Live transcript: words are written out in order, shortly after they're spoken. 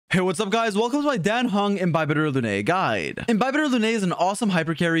Hey, what's up guys? Welcome to my Heng Imbibitor Lunae guide. Imbibitor Lunae is an awesome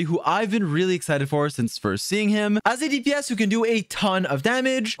hyper carry who I've been really excited for since first seeing him, as a DPS who can do a ton of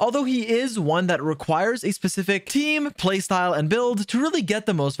damage, although he is one that requires a specific team, playstyle, and build to really get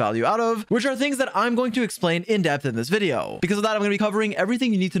the most value out of, which are things that I'm going to explain in depth in this video. Because of that, I'm going to be covering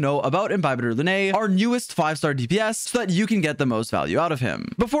everything you need to know about Imbibitor Lunae, our newest 5-star DPS, so that you can get the most value out of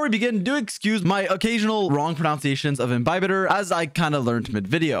him. Before we begin, do excuse my occasional wrong pronunciations of Imbibitor, as I kind of learned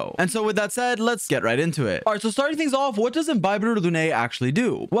mid-video. And so with that said, let's get right into it. Alright, so starting things off, what does Imbibitor Lunae actually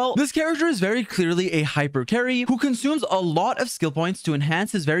do? Well, this character is very clearly a hyper carry who consumes a lot of skill points to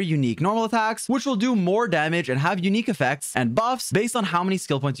enhance his very unique normal attacks, which will do more damage and have unique effects and buffs based on how many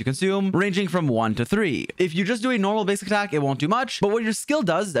skill points you consume, ranging from 1 to 3. If you just do a normal basic attack, it won't do much, but what your skill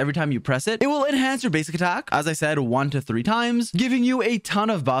does is every time you press it, it will enhance your basic attack, as I said, 1 to 3 times, giving you a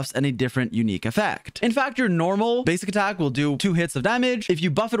ton of buffs and a different unique effect. In fact, your normal basic attack will do 2 hits of damage. If you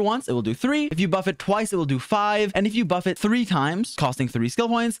buff it once, it will do 3. If you buff it twice, it will do 5. And if you buff it 3 times, costing 3 skill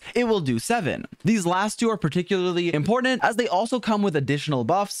points, it will do 7. These last two are particularly important as they also come with additional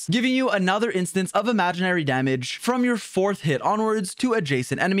buffs, giving you another instance of imaginary damage from your 4th hit onwards to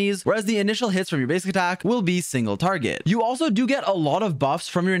adjacent enemies, whereas the initial hits from your basic attack will be single target. You also do get a lot of buffs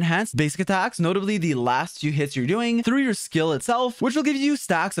from your enhanced basic attacks, notably the last few hits you're doing through your skill itself, which will give you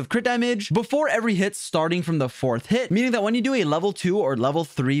stacks of crit damage before every hit starting from the 4th hit, meaning that when you do a level 2 or level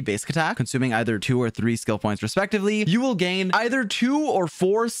 3 basic attack, consuming either 2 or 3 skill points respectively, you will gain either 2 or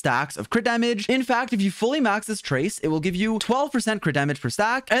 4 stacks of crit damage. In fact, if you fully max this trace, it will give you 12% crit damage per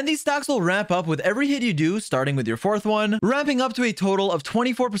stack, and these stacks will ramp up with every hit you do, starting with your 4th one, ramping up to a total of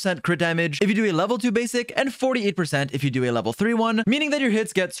 24% crit damage if you do a level 2 basic, and 48% if you do a level 3 one, meaning that your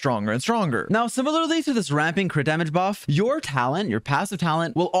hits get stronger and stronger. Now, similarly to this ramping crit damage buff, your talent, your passive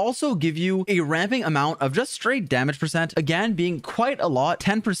talent, will also give you a ramping amount of just straight damage percent, again being quite a lot,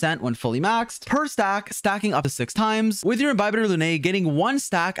 10% when fully maxed, per stack, stacking up to 6 times, with your Imbibitor Lunae getting 1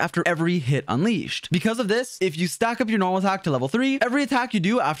 stack after every hit unleashed. Because of this, if you stack up your normal attack to level 3, every attack you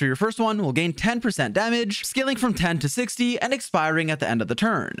do after your first one will gain 10% damage, scaling from 10 to 60 and expiring at the end of the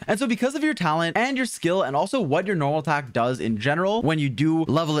turn. And so because of your talent and your skill and also what your normal attack does in general when you do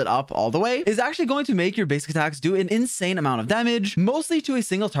level it up all the way, is actually going to make your basic attacks do an insane amount of damage, mostly to a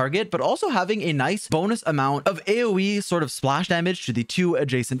single target, but also having a nice bonus amount of AoE sort of splash damage to the 2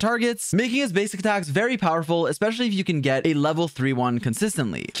 adjacent targets, making his basic attacks very powerful, especially if you can get a level 3 one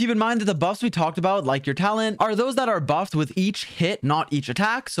consistently. Keep in mind that the buffs we talked about, like your talent, are those that are buffed with each hit, not each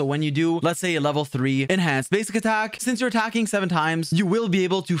attack. So when you do, let's say, a level 3 enhanced basic attack, since you're attacking 7 times, you will be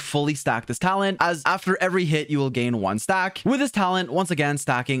able to fully stack this talent, as after every hit you will gain 1 stack, with this talent once again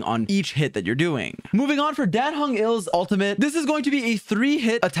stacking on each hit that you're doing. Moving on, for Dan Heng Il's ultimate, this is going to be a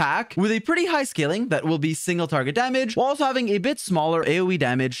 3-hit attack with a pretty high scaling that will be single target damage, while also having a bit smaller AoE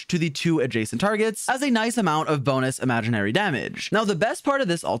damage to the 2 adjacent targets as a nice amount of bonus imaginary damage. Now, the best part of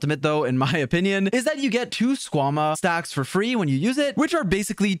this ultimate, though, in my opinion, is that you get 2 Squama stacks for free when you use it, which are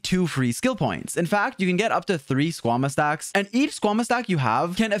basically 2 free skill points. In fact, you can get up to 3 Squama stacks, and each Squama stack you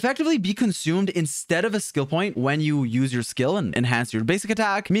have can effectively be consumed instead of a skill point when you use your skill and enhance your basic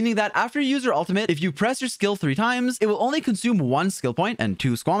attack, meaning that after you use your ultimate, if you press your skill 3 times, it will only consume 1 skill point and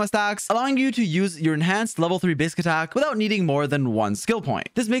 2 Squama stacks, allowing you to use your enhanced level 3 basic attack without needing more than 1 skill point.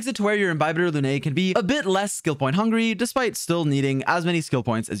 This makes it to where your Imbibitor Lunae can be a bit less skill point hungry, despite still needing as many skill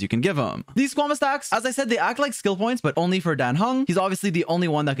points as you can give him. These Squama stacks, as I said, they act like skill points, but only for Dan Heng. He's obviously the only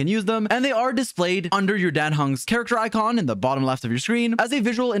one that can use them, and they are displayed under your Dan Heng's character icon in the bottom left of your screen as a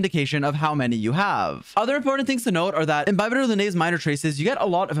visual indication of how many you have. Other important things to note are that Imbibitor Lunae's minor traces, you get a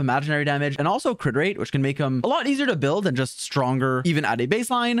lot of imaginary damage and also crit rate, which can make him a lot easier to build and just stronger even at a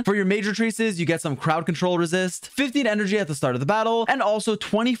baseline. For your major traces, you get some crowd control resist, 15 energy at the start of the battle, and also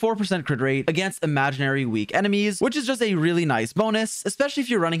 24% crit rate against imaginary weak enemies, which is just a really nice bonus, especially if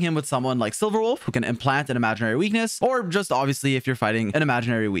you're running him with someone like Silverwolf, who can implant an imaginary weakness, or just obviously if you're fighting an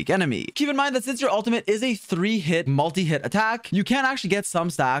imaginary weak enemy. Keep in mind that since your ultimate is a 3-hit multi-hit attack, you can actually get some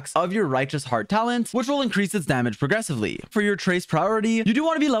stacks of your Righteous Heart talent, which will increase its damage progressively. For your trace priority, you do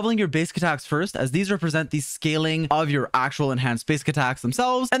want to be leveling your basic attacks first, as these represent the scaling of your actual enhanced basic attacks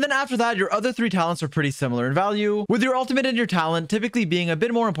themselves, and then after that, your other 3 talents are pretty similar in value, with your ultimate and your talent typically being a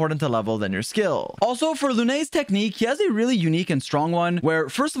bit more important to level than your skill. Also, for Lunae's technique, he has a really unique and strong one, where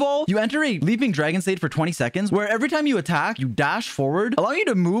first of all, you enter a leaping dragon state for 20 seconds, where every time you attack, you dash forward, allowing you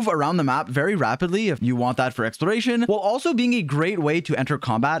to move around the map very rapidly if you want that for exploration, while also being a great way to enter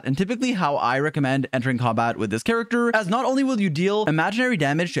combat, and typically how I recommend entering combat with this character, as not only will you deal imaginary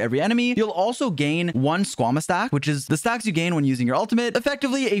damage to every enemy, you'll also gain 1 Squama stack, which is the stacks you gain when using your ultimate,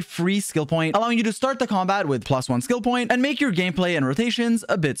 effectively a free skill point, allowing you to start the combat with +1 skill point and make your gameplay and rotations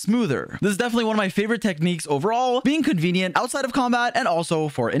a bit smoother. This is definitely one of my favorite techniques overall, being convenient outside of combat and also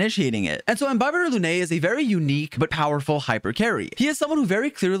for initiating it. And so Imbibitor Lunae is a very unique but powerful hyper carry. He is someone who very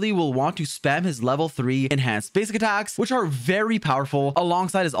clearly will want to spam his level 3 enhanced basic attacks, which are very powerful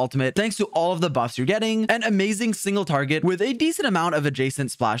alongside his ultimate thanks to all of the buffs you're getting, an amazing single target with a decent amount of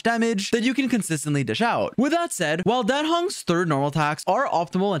adjacent splash damage that you can consistently dish out. With that said, while Dan Heng's third normal attacks are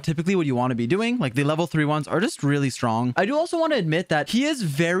optimal and typically what you want to be doing, like the level 3 ones are just really strong, I do also want to admit that he is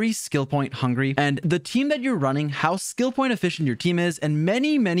very skill point hungry, and the team that you're running, how skill point efficient your team is, and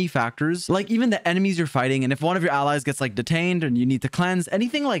many factors, like even the enemies you're fighting, and if one of your allies gets like detained and you need to cleanse,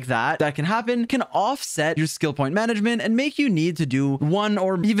 anything like that can happen, can offset your skill point management and make you need to do one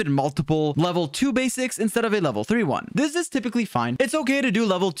or even multiple level 2 basics instead of a level 3 one. This is typically fine. It's okay to do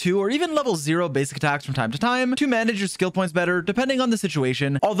level 2 or even level 0 basic attacks from time to time to manage your skill points better depending on the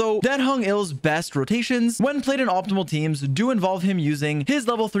situation, although Dan Heng Il's best rotations when played in optimal teams do involve him using his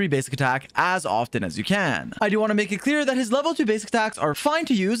level 3 basic attack as often as you can. I do want to make it clear that his level 2 basic attacks are fine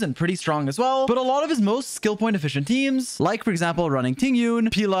to use and pretty strong as well, but a lot of his most skill point efficient teams, like for example running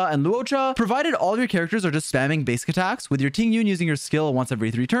Tingyun, Pila, and Luocha, provided all of your characters are just spamming basic attacks with your Tingyun using your skill once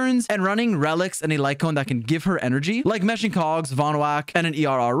every 3 turns and running relics and a light cone that can give her energy, like meshing cogs, Von Whack, and an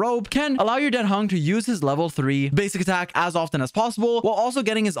ERR rope, can allow your Dan Heng to use his level 3 basic attack as often as possible while also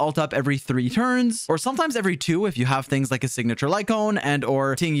getting his ult up every 3 turns, or sometimes every 2 if you have things like his signature light cone and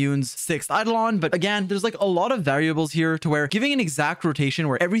or Tingyun's 6th Eidolon. But again, there's like a lot of variables here to where giving an exact rotation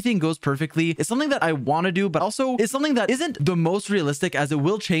where everything goes perfectly is something that I want to do, but also is something that isn't the most realistic as it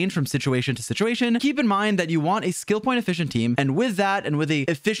will change from situation to situation. Keep in mind that you want a skill point efficient team, and with that and with a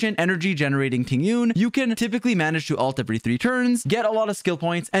efficient energy generating Tingyun, you can typically manage to ult every 3 turns, get a lot of skill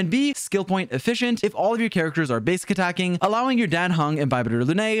points, and be skill point efficient if all of your characters are basic attacking, allowing your Dan Heng Imbibitor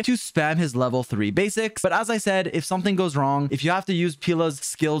Lunae to spam his level 3 basics. But as I said, if something goes wrong, if you have to use Pila's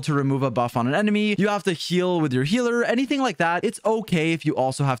skill to remove a buff on an enemy, you have to heal with your healer, anything like that, it's okay if you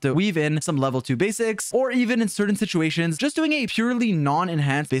also have to weave in some level 2 basics, or even in certain situations, just doing a purely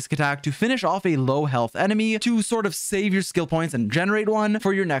non-enhanced basic attack to finish off a low health enemy to sort of save your skill points and generate one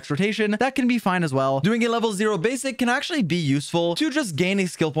for your next rotation. That can be fine as well. Doing a level 0 basic can actually be useful to just gain a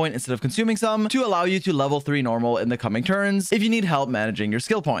skill point instead of consuming some to allow you to level 3 normal in the coming turns if you need help managing your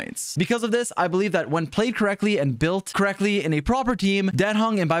skill points. Because of this, I believe that when played correctly and built correctly in a proper team, Dan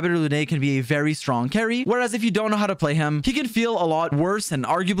Heng Imbibitor Lunae can be a very strong carry, whereas if you don't know how to play him, he can feel a lot worse and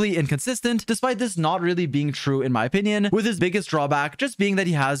arguably inconsistent, despite this not really being true in my opinion, with his biggest drawback just being that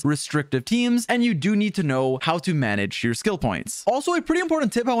he has restrictive teams and you do need to know how to manage your skill points. Also, a pretty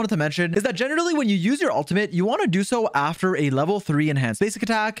important tip I wanted to mention is that generally when you use your ultimate, you want to do so after a level 3 enhanced basic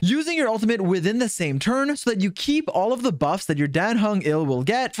attack, using your ultimate within the same turn so that you keep all of the buffs that your Dan Heng Il will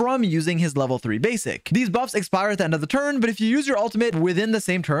get from using his level 3 basic. These buffs expire at the end of the turn, but if you use your ultimate within the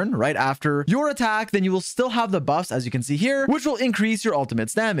same turn, right after your attack, then you will still have the buffs as you can see here, which will increase your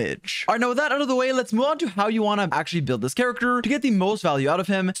ultimate's damage. All right, now with that out of the way, let's move on to how you want to actually build this character to get the most value out of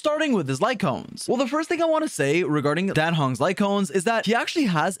him, starting with his light cones. Well, the first thing I want to say regarding Dan Heng's light cones is that he actually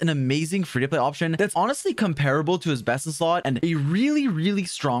has an amazing free-to-play option that's honestly comparable to his best in slot, and a really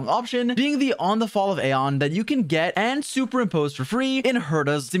strong option being the On the Fall of Aeon that you can get and superimpose for free in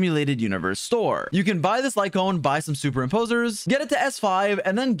Herda's Simulated Universe store. You can buy this light cone, buy some superimposers, get it to S5,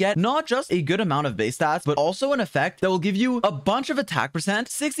 and then get not just a good amount of base stats, but also an effect that will give you a bunch of attack percent,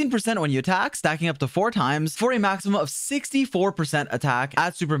 16% when you attack, stacking up to 4 times for a maximum of 64% attack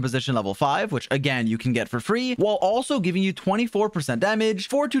at superimposition level 5, which again you can get for free, while also giving you 24% damage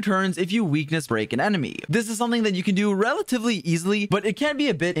for 2 turns if you weakness break an enemy. This is something that you can do relatively easily, but it can be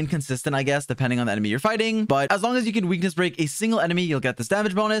a bit inconsistent, I guess, depending on the enemy you're fighting. But as long as you can weakness break a single enemy, you'll get this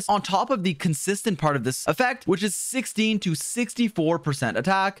damage bonus on top of the consistent part of this effect, which is 16 to 64%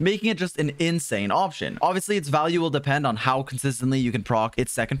 attack, making it just an insane option. Obviously, its value will depend on how consistently you can proc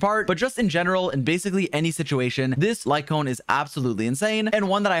its second part, but just in general, in basically any situation, this light cone is absolutely insane and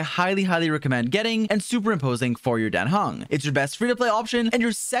one that I highly recommend getting and superimposing for your Dan Heng. It's your best free-to-play option and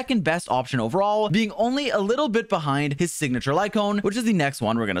your second best option overall, being only a little bit behind his signature light cone, which is the next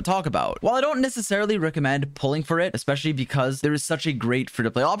one we're going to talk about. While I don't necessarily recommend pulling for it, especially because there is such a great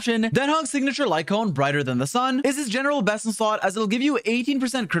free-to-play option, Dan Heng's signature light cone, Brighter Than the Sun, is his general best in slot as it'll give you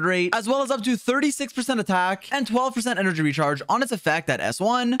 18% crit rate, as well as up to 36% attack and 12% energy recharge on its effect at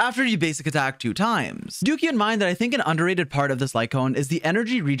S1 after you basic attack 2 times. Do keep in mind that I think an underrated part of this light cone is the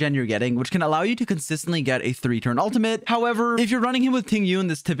energy regen you're getting, which can allow you to consistently get a 3-turn ultimate. However, if you're running him with Tingyun,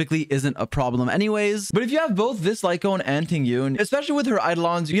 this typically isn't a problem anyways. But if you have both this light cone and Tingyun, especially with her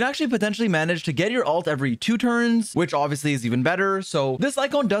Eidolons, you can actually potentially manage to get your ult every 2 turns, which obviously is even better. So this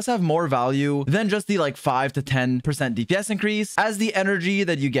light cone does have more value than just the like 5 to 10% DPS increase, as the energy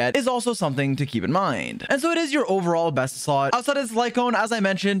that you get is also something to keep in mind. And so it is your overall best slot. Outside of this Lycone, as I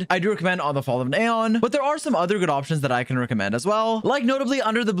mentioned, I do recommend On the Fall of an Aeon, but there are some other good options that I can recommend as well, like notably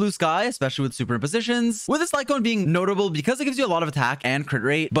Under the Blue Sky, especially with superimpositions, with this Lycone being notable because it gives you a lot of attack and crit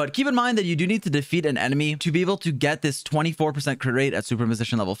rate, but keep in mind that you do need to defeat an enemy to be able to get this 24% crit rate at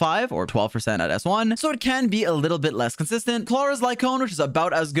superimposition level 5 or 12% at S1, so it can be a little bit less consistent. Clara's Lycone, which is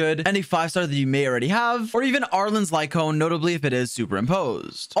about as good, and a 5-star that you may already have, or even Arlen's Lycone, notably if it is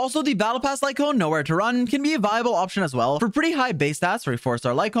superimposed. Also, the Battle Pass Lycone, Nowhere to Run, can be a viable option as well for pretty high base stats for a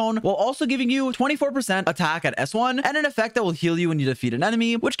 4-star Lycone, while also giving you 24% attack at S1 and an effect that will heal you when you defeat an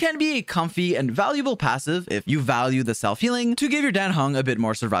enemy, which can be a comfy and valuable passive if you value the self-healing to give your Dan Heng a bit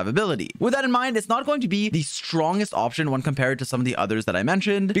more survivability. With that in mind, it's not going to be the strongest option when compared to some of the others that I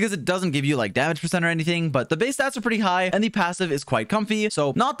mentioned, because it doesn't give you like damage percent or anything, but the base stats are pretty high and the passive is quite comfy,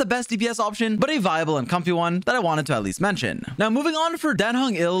 so not the best DPS option, but a viable and comfy one that I wanted to at least mention. Now, moving on for Dan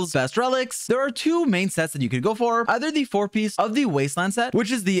Heng Ill's best relics, there are two main sets that you could go for, either the 4-piece of the Wasteland set,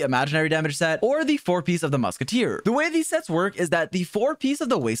 which is the imaginary damage set, or the 4-piece of the Musketeer. The way these sets work is that the 4-piece of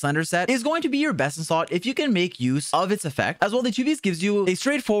the Wastelander set is going to be your best in slot if you can make use of its effect, as well the 2-piece gives you a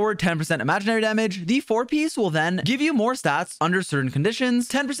straightforward 10% imaginary damage. The 4-piece will then give you more stats under certain conditions,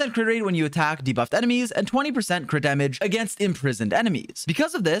 10% crit rate when you attack debuffed enemies, and 20% crit damage against imprisoned enemies.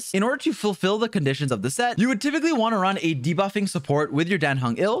 Because of this, in order to fulfill the conditions of the set, you would typically want to run a debuffing support with your Dan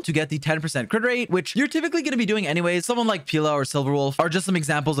Heng Ill to get the 10% crit rate, which you're typically going to be doing anyways. Someone like Pila or Silverwolf are just some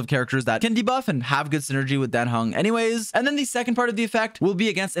examples of characters that can debuff and have good synergy with Dan Heng anyways. And then the second part of the effect will be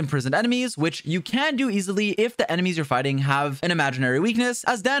against imprisoned enemies, which you can do easily if the enemies you're fighting have an imaginary weakness,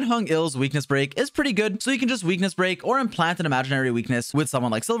 as Dan Heng Ill's weakness break is pretty good, so you can just weakness break or implant an imaginary weakness with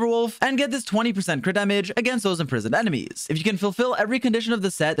someone like Silverwolf and get this 20% crit damage against those imprisoned enemies. If you can fulfill every condition of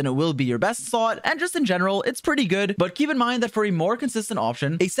the set, then it will be your best slot, and just in general, it's pretty good, but keep in mind that for a more consistent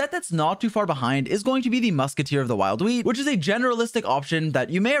option, a set that's not too far behind is going to be the Musketeer of the Wild Wheat, which is a generalistic option that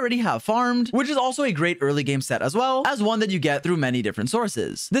you may already have farmed, which is also a great early game set as well, as one that you get through many different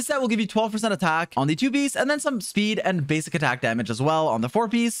sources. This set will give you 12% attack on the 2-piece, and then some speed and basic attack damage as well on the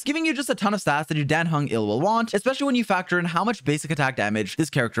 4-piece, giving you just a ton of stats that your Dan Heng Ill will want, especially when you factor in how much basic attack damage this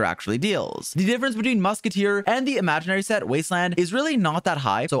character actually deals. The difference between Musketeer and the imaginary set Wasteland is really not that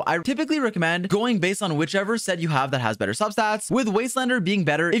high, so I typically recommend going based on whichever set you have that has better substats, with Wastelander being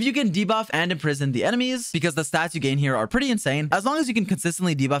better if you can debuff and imprison the enemies, because the stats you gain here are pretty insane. As long as you can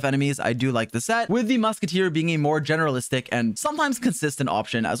consistently debuff enemies, I do like the set, with the Musketeer being a more generalistic and sometimes consistent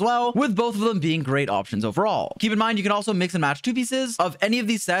option as well, with both of them being great options overall. Keep in mind, you can also mix and match 2-pieces of any of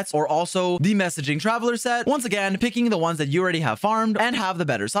these sets, or also the Messaging Traveler set, once again picking the ones that you already have farmed and have the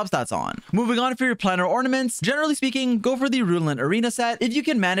better substats on. Moving on for your Planar ornaments, generally speaking, go for the Runic Arena set if you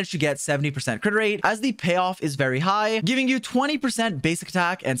can manage to get 70% crit rate, as the payoff is very high, giving you 20% basic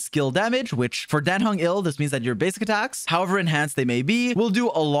attack and skill damage, which for Dan Heng Ill, this means that your basic attacks, however enhanced they may be, will do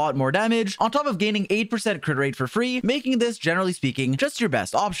a lot more damage, on top of gaining 8% crit rate for free, making this, generally speaking, just your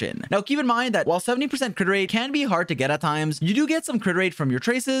best option. Now keep in mind that while 70% crit rate can be hard to get at times, you do get some crit rate from your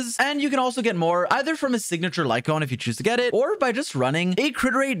traces, and you can also get more either from a signature Lycone if you choose to get it, or by just running a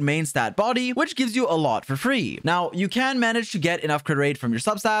crit rate main stat body, which gives you a lot for free. Now, you can manage to get enough crit rate from your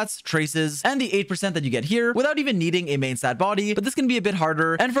substats, traces, and the 8% that you get here without even needing a main stat body, but this can be a bit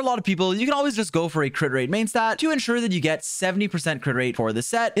harder, and for a lot of people, you can always just go for a crit rate main stat to ensure that you get 70% crit rate for the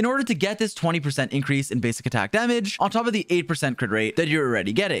set in order to get this 20% increase in basic attack damage on top of the 8% crit rate that you're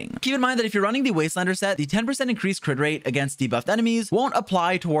already getting. Keep in mind that if you're running the Wastelander set, the 10% increased crit rate against debuffed enemies won't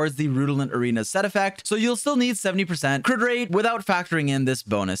apply towards the Runic Arena's set effect, so you'll still need 70% crit rate without factoring in this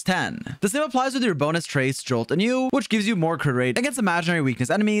bonus 10. The same applies with your bonus trace Jolt Anew, which gives you more crit rate against imaginary weakness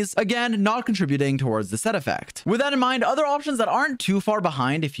enemies, again not contributing towards the set effect. With that in mind, other options that aren't too far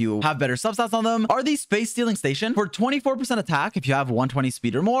behind if you have better substats on them are the Space Stealing Station for 24% attack if you have 120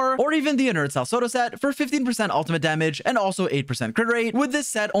 speed or more, or even the Inert Cell Soda set for 15% ultimate damage and also 8% crit rate, with this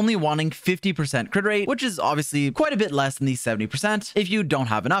set only wanting 50% crit rate, which is obviously quite a bit less than the 70% if you don't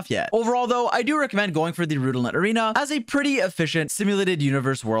have enough yet. Overall though, I do recommend going for the Runic Arena as a pretty efficient simulated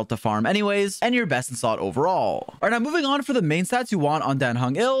universe world to farm anyways, and your best in slot overall. Alright, now moving on for the main stats you want on Dan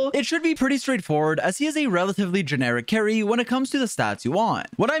Heng Ill, it should be pretty straightforward as he is a relatively generic carry when it comes to the stats you want.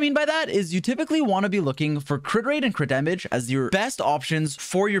 What I mean by that is you typically want to be looking for crit rate and crit damage as your best options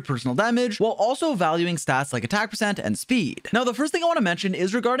for your personal damage, while also valuing stats like attack percent and speed. Now the first thing I want to mention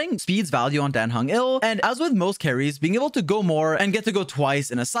is regarding speed's value on Dan Heng Ill, and as with most carries, being able to go more and get to go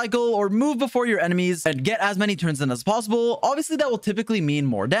twice in a cycle or move before your enemies and get as many turns in as possible, obviously that will typically mean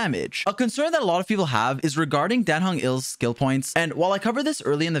more damage. A concern that a lot of people have is regarding Dan Heng Ill's skill points, and while I covered this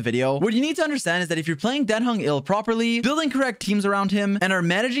early in the video, what you need to understand is that if you're playing playing Dan Heng Il properly, building correct teams around him, and are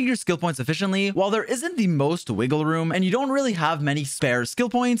managing your skill points efficiently, while there isn't the most wiggle room and you don't really have many spare skill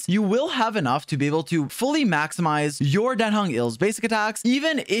points, you will have enough to be able to fully maximize your Dan Heng Il's basic attacks,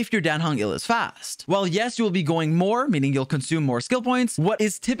 even if your Dan Heng Il is fast. While yes, you will be going more, meaning you'll consume more skill points, what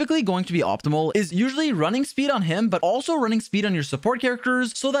is typically going to be optimal is usually running speed on him, but also running speed on your support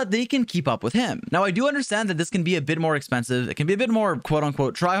characters so that they can keep up with him. Now, I do understand that this can be a bit more expensive. It can be a bit more quote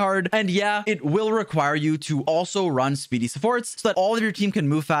unquote try hard. And yeah, it will require you to also run speedy supports so that all of your team can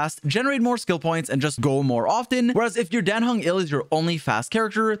move fast, generate more skill points, and just go more often. Whereas if your Dan Heng Il is your only fast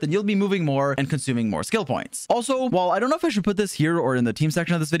character, then you'll be moving more and consuming more skill points. Also, while I don't know if I should put this here or in the team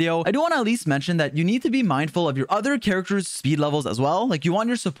section of this video, I do want to at least mention that you need to be mindful of your other characters' speed levels as well. Like, you want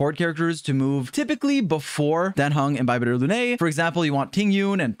your support characters to move typically before Dan Heng Imbibitor Lunae. For example, you want Ting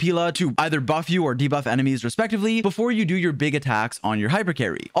Yun and Pila to either buff you or debuff enemies respectively before you do your big attacks on your hyper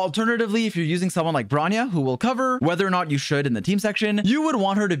carry. Alternatively, if you're using someone like Branya, who will cover whether or not you should in the team section, you would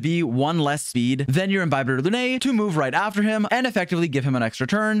want her to be one less speed than your Imbibitor Lunae to move right after him and effectively give him an extra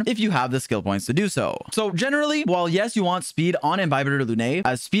turn if you have the skill points to do so. So generally, while yes, you want speed on Imbibitor Lunae,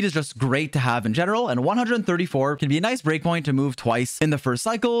 as speed is just great to have in general, and 134 can be a nice breakpoint to move twice in the first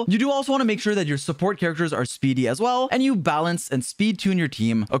cycle, you do also want to make sure that your support characters are speedy as well, and you balance and speed tune your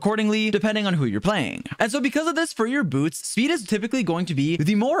team accordingly depending on who you're playing. And so because of this, for your boots, speed is typically going to be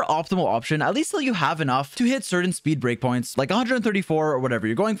the more optimal option, at least till you have enough to hit certain speed breakpoints like 134 or whatever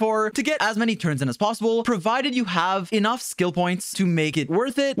you're going for to get as many turns in as possible, provided you have enough skill points to make it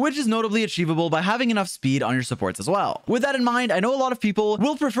worth it, which is notably achievable by having enough speed on your supports as well. With that in mind, I know a lot of people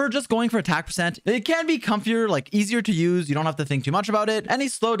will prefer just going for attack percent. It can be comfier, like easier to use. You don't have to think too much about it. And a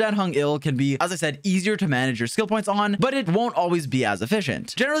slow Dan Heng Il can be, as I said, easier to manage your skill points on, but it won't always be as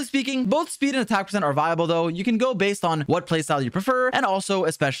efficient. Generally speaking, both speed and attack percent are viable though. You can go based on what playstyle you prefer, and also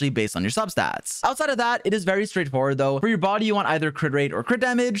especially based on your substats. Outside of that, it is very straightforward though. For your body, you want either crit rate or crit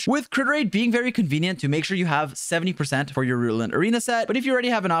damage, with crit rate being very convenient to make sure you have 70% for your Ruland Arena set, but if you already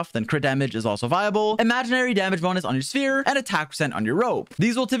have enough, then crit damage is also viable, imaginary damage bonus on your sphere, and attack percent on your rope.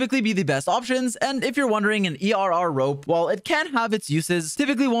 These will typically be the best options, and if you're wondering, an ERR rope, while it can have its uses,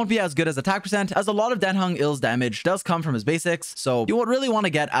 typically won't be as good as attack percent, as a lot of Dan Heng Il's damage does come from his basics, so you won't really want to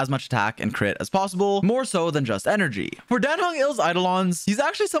get as much attack and crit as possible, more so than just energy. For Dan Heng Il's Eidolons, he's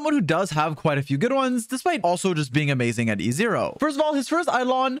actually someone who does have quite a few good ones, despite also just being amazing at E0. First of all, his first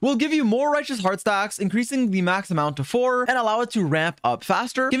Eidolon will give you more Righteous Heart stacks, increasing the max amount to 4, and allow it to ramp up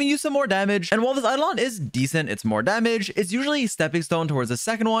faster, giving you some more damage. And while this Eidolon is decent, it's more damage, it's usually a stepping stone towards the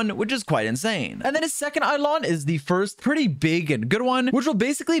second one, which is quite insane. And then his second Eidolon is the first pretty big and good one, which will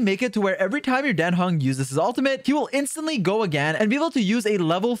basically make it to where every time your Dan Heng uses his ultimate, he will instantly go again and be able to use a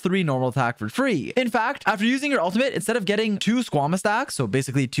level 3 normal attack for free. In fact, after using your ultimate, instead of getting 2 Squamma stacks, so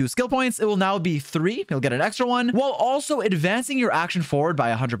basically 2 skill points, it will now be 3. You'll get an extra one, while also advancing your action forward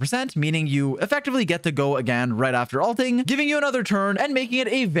by 100%, meaning you effectively get to go again right after ulting, giving you another turn and making it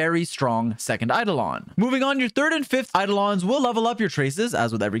a very strong second Eidolon. Moving on, your third and fifth Eidolons will level up your traces,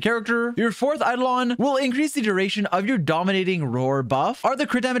 as with every character. Your fourth Eidolon will increase the duration of your dominating roar buff, are the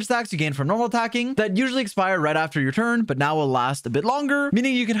crit damage stacks you gain from normal attacking that usually expire right after your turn, but now will last a bit longer,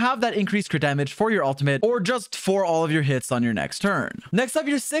 meaning you can have that increased crit damage for your ultimate or just for all of your hits on your next turn. Next up,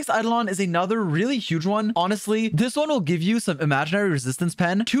 your sixth Eidolon is another really huge one. Honestly, this one will give you some imaginary resistance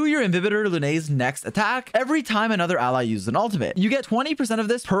pen to your Imbibitor Lunae's next attack every time another ally uses an ultimate. You get 20% of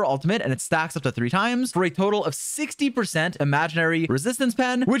this per ultimate, and it stacks up to 3 times for a total of 60% imaginary resistance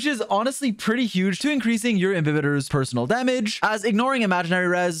pen, which is honestly pretty huge to increasing your Imbibitor's personal damage, as ignoring imaginary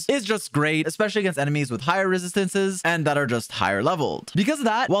res is just great, especially against enemies with higher resistances and that are just higher leveled. Because of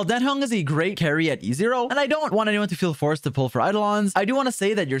that, while Dan Heng is a great carry at E0, and I don't want anyone to feel forced to pull for Eidolons, I do want to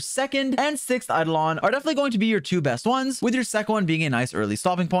say that your second and sixth Eidolon are definitely going to be your 2 best ones, with your second one being a nice early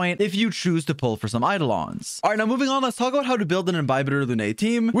stopping point if you choose to pull for some Eidolons. Alright, now moving on, let's talk about how to build an Imbibitor Lunae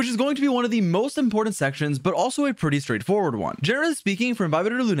team, which is going to be one of the most important sections, but also a pretty straightforward one. Generally speaking, for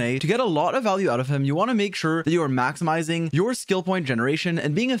Imbibitor Lunae, to get a lot of value out of him, you want to make sure that you are maximizing your skill point generation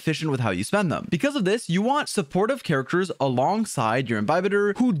and being efficient with how you spend them. Because of this, you want supportive characters alongside your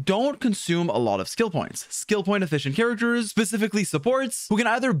Imbibitor who don't consume a lot of skill points. Skill point efficient characters, specifically supports, who can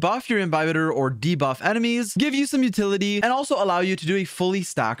either buff your Imbibitor or debuff enemies, give you some utility, and also allow you to do a fully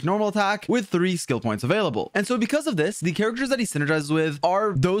stacked normal attack with 3 skill points available. And so because of this, the characters that he synergizes with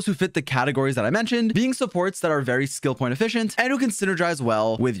are those who fit the categories that I mentioned, being supports that are very skill point efficient and who can synergize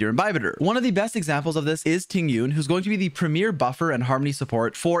well with your Imbibitor. One of the best examples of this is Ting Yun, who's going to be the premier buffer and harmony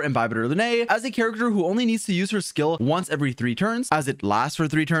support for Imbibitor Lunae, as a character who only needs to use her skill once every 3 turns, as it lasts for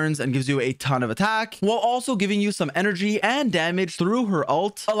 3 turns and gives you a ton of attack, while also giving you some energy and damage through her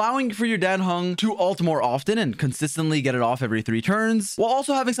ult, allowing for your Dan Heng to ult more often and consistently get it off every 3 turns, while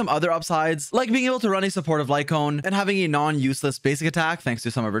also having some other upsides, like being able to run a supportive light cone and having a non-useless basic attack thanks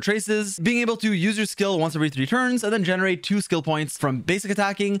to some of her traces, being able to use your skill once every 3 turns and then generate 2 skill points from basic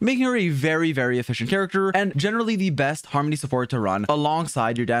attacking, making her a very, very efficient character and generally the best harmony support to run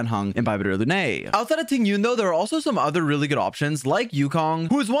alongside your Dan Heng Imbibitor Lunae. Outside of Ting Yun though, there are also some other really good options like Yukong,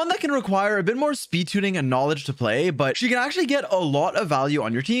 who is one that can require a bit more speed tuning and knowledge to play, but she can actually get a lot of value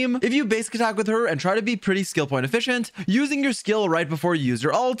on your team if you basic attack with her and try to be pretty skill point efficient, using your skill right before you use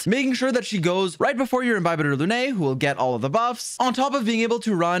your ult, making sure that she goes right before your Imbibitor Lunae, who will get all of the buffs, on top of being able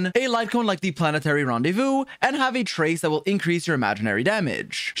to run a light cone like the Planetary Rendezvous and have a trace that will increase your imaginary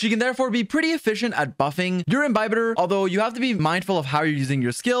damage. She can therefore be pretty efficient at buffing your Imbibitor, although you have to be mindful of how you're using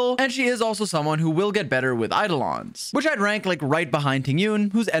your skill, and she is also someone who will get better with Eidolons, which I'd rank like right behind Ting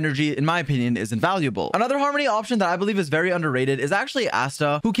Yun, whose energy in my opinion is invaluable. Another harmony option that I believe is very underrated is actually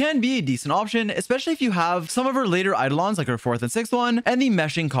Asta, who can be a decent option, especially if you have some of her later Eidolons like her 4th and 6th one and the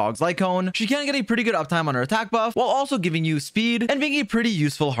meshing cogs light cone. She can get a pretty good uptime on her attack buff while also giving you speed and being a pretty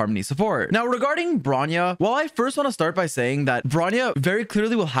useful harmony support. Now regarding Bronya, well, I first want to start by saying that Bronya very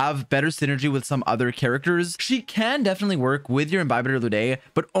clearly will have better synergy with some other characters. She can definitely work with your Imbibitor Lunae,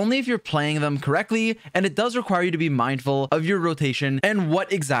 but only if you're playing them correctly, and it does require you to be mindful of your rotation and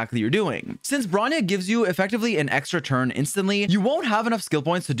what exactly you're doing. Since Bronya gives you effectively an extra turn instantly, you won't have enough skill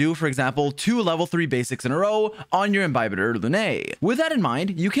points to do, for example, 2 level 3 basics in a row on your Imbibitor Lunae. With that in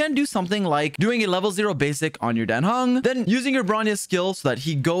mind, you can do something like doing a level 0 basic on your Dan Heng, then using your Bronya skill so that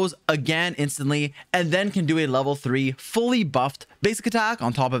he goes again instantly, and then can do a level 3 fully buffed basic attack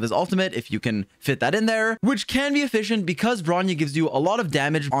on top of his ultimate if you can fit that in there, which can be efficient because Bronya gives you a lot of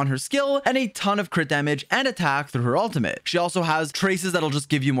damage on her skill and a ton of crit damage and attack through her ultimate. She also has traces that'll just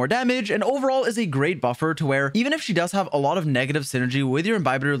give you more damage, and overall is a great buffer to where even if she does have a lot of negative synergy with your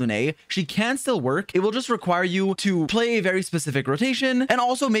Imbibitor Lunae, she can still work. It will just require you to play a very specific rotation and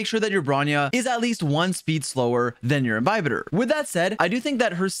also make sure that your Bronya is at least 1 speed slower than your Imbibitor. With that said, I do think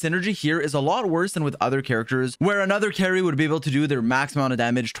that her synergy here is a lot worse than with other characters, where another carry would be able to do their max amount of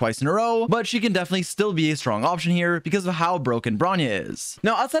damage twice in a row, but she can definitely still be a strong option here because of how broken Bronya is.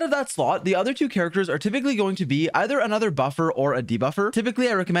 Now, outside of that slot, the other 2 characters are typically going to be either another buffer or a debuffer. Typically,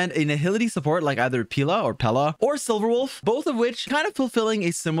 I recommend a Nihility support like either Pila or Pella or Silverwolf, both of which kind of fulfilling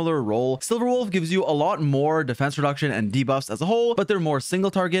a similar role. Silverwolf gives you a lot more defense reduction and debuffs as a whole, but they're more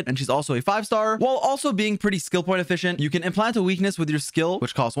single target, and she's also a 5-star, while also being pretty skill point efficient. You can implant a weakness with your skill,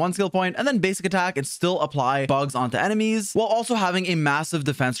 which costs 1 skill point, and then basic attack and still apply bugs onto enemies, while also having a massive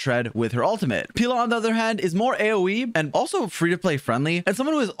defense shred with her ultimate. Pila, on the other hand, is more AoE and also free-to-play friendly, and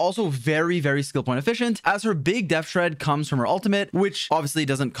someone who is also very, very skill point efficient, as her big def shred comes from her ultimate, which obviously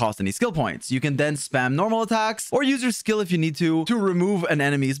doesn't cost any skill points. You can then spam normal attacks or use your skill if you need to remove an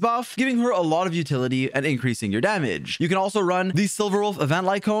enemy's buff, giving her a lot of utility and increasing your damage. You can also run the Silverwolf event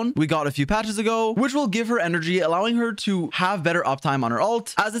light cone we got a few patches ago, which will give her energy, allowing her to have better uptime on her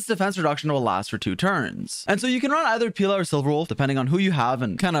ult, as its defense reduction will last for 2 turns. And so you can run either Pila or Silverwolf depending on who you have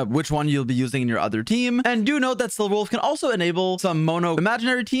and kind of which one you'll be using in your other team. And do note that Silverwolf can also enable some mono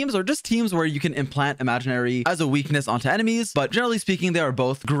imaginary teams, or just teams where you can implant imaginary as a weakness onto enemies, but generally speaking, they are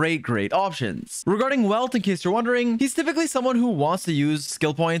both great options. Regarding Welt, in case you're wondering, he's typically someone who wants to use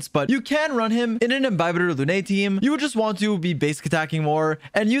skill points, but you can run him in an Imbibitor Lunae team. You would just want to be basic attacking more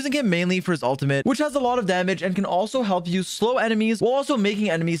and using him mainly for his ultimate, which has a lot of damage and can also help you slow enemies while also making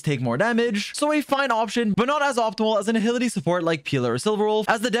enemies take more damage. So a fine option, but not as optimal as an Nihility support like Pila or Silverwolf,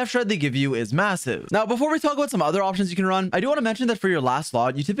 as the def shred they give you is massive. Now, before we talk about some other options you can run, I do want to mention that for your last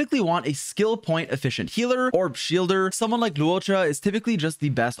slot, you typically want a skill point efficient healer or shielder. Someone like Luocha is typically just the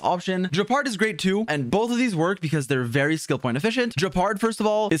best option. Japard is great too, and both of these work because they're very skill point efficient. Japard, first of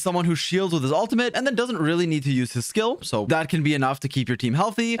all, is someone who shields with his ultimate and then doesn't really need to use his skill, so that can be enough to keep your team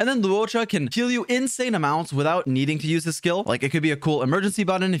healthy. And then Luocha can heal you insane amounts without needing to use his skill. Like, it could be a cool emergency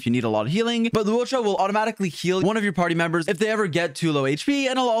button if you need a lot of healing, but Luocha will automatically heal one of your party members if they ever get too low HP,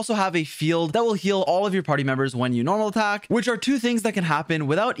 and it'll also have a field that will heal all of your party members when you normal attack, which are 2 things that can happen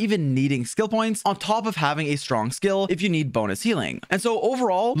without even needing skill points, on top of having a strong skill if you need bonus healing. And so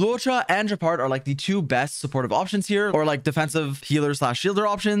overall, Luocha and Japard are like the 2 best supportive options here, or like defensive healer / shielder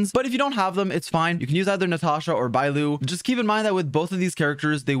options. But if you don't have them, it's fine. You can use either Natasha or Bailu. Just keep in mind that with both of these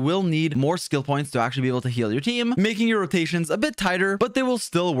characters, they will need more skill points to actually be able to heal your team, making your rotations a bit tighter, but they will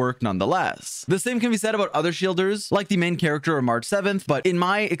still work nonetheless. The same can be said about other shielders, like the main character or March 7th, but in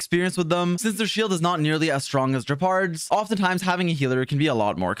my experience with them, since their shield is not nearly as strong as Japard's, oftentimes having a healer can be a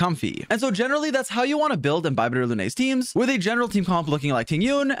lot more comfy. And so generally, that's how you want to build Imbibitor Lunae's teams, with a general team comp looking like Ting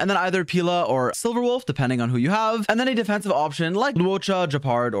Yun, and then either Pila or Silverwolf, depending on who you have, and then a defensive option like Luocha,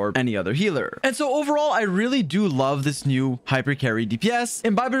 Japard, or any other healer. And so overall, I really do love this new hyper carry DPS.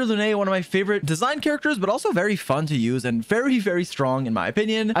 Imbibitor Lunae, one of my favorite design characters, but also very fun to use and very, very strong in my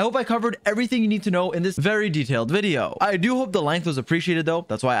opinion. I hope I covered everything you need to know in this very detailed video. I do hope the length was appreciated though.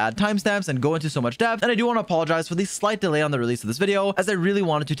 That's why I add timestamps and go into so much depth. And I do want to apologize for the slight delay on the release of this video, as I really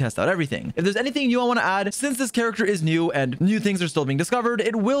wanted to test out everything. If there's anything new I want to add, since this character is new and new things are still being discovered,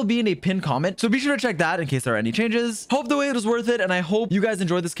 it will be in a pinned comment. So be sure to check that in case there are any changes. Hope the wait was worth it, and I hope you guys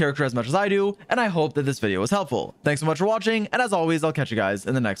enjoyed this character as much as I do, and I hope that this video was helpful. Thanks so much for watching, and as always, I'll catch you guys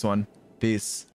in the next one. Peace.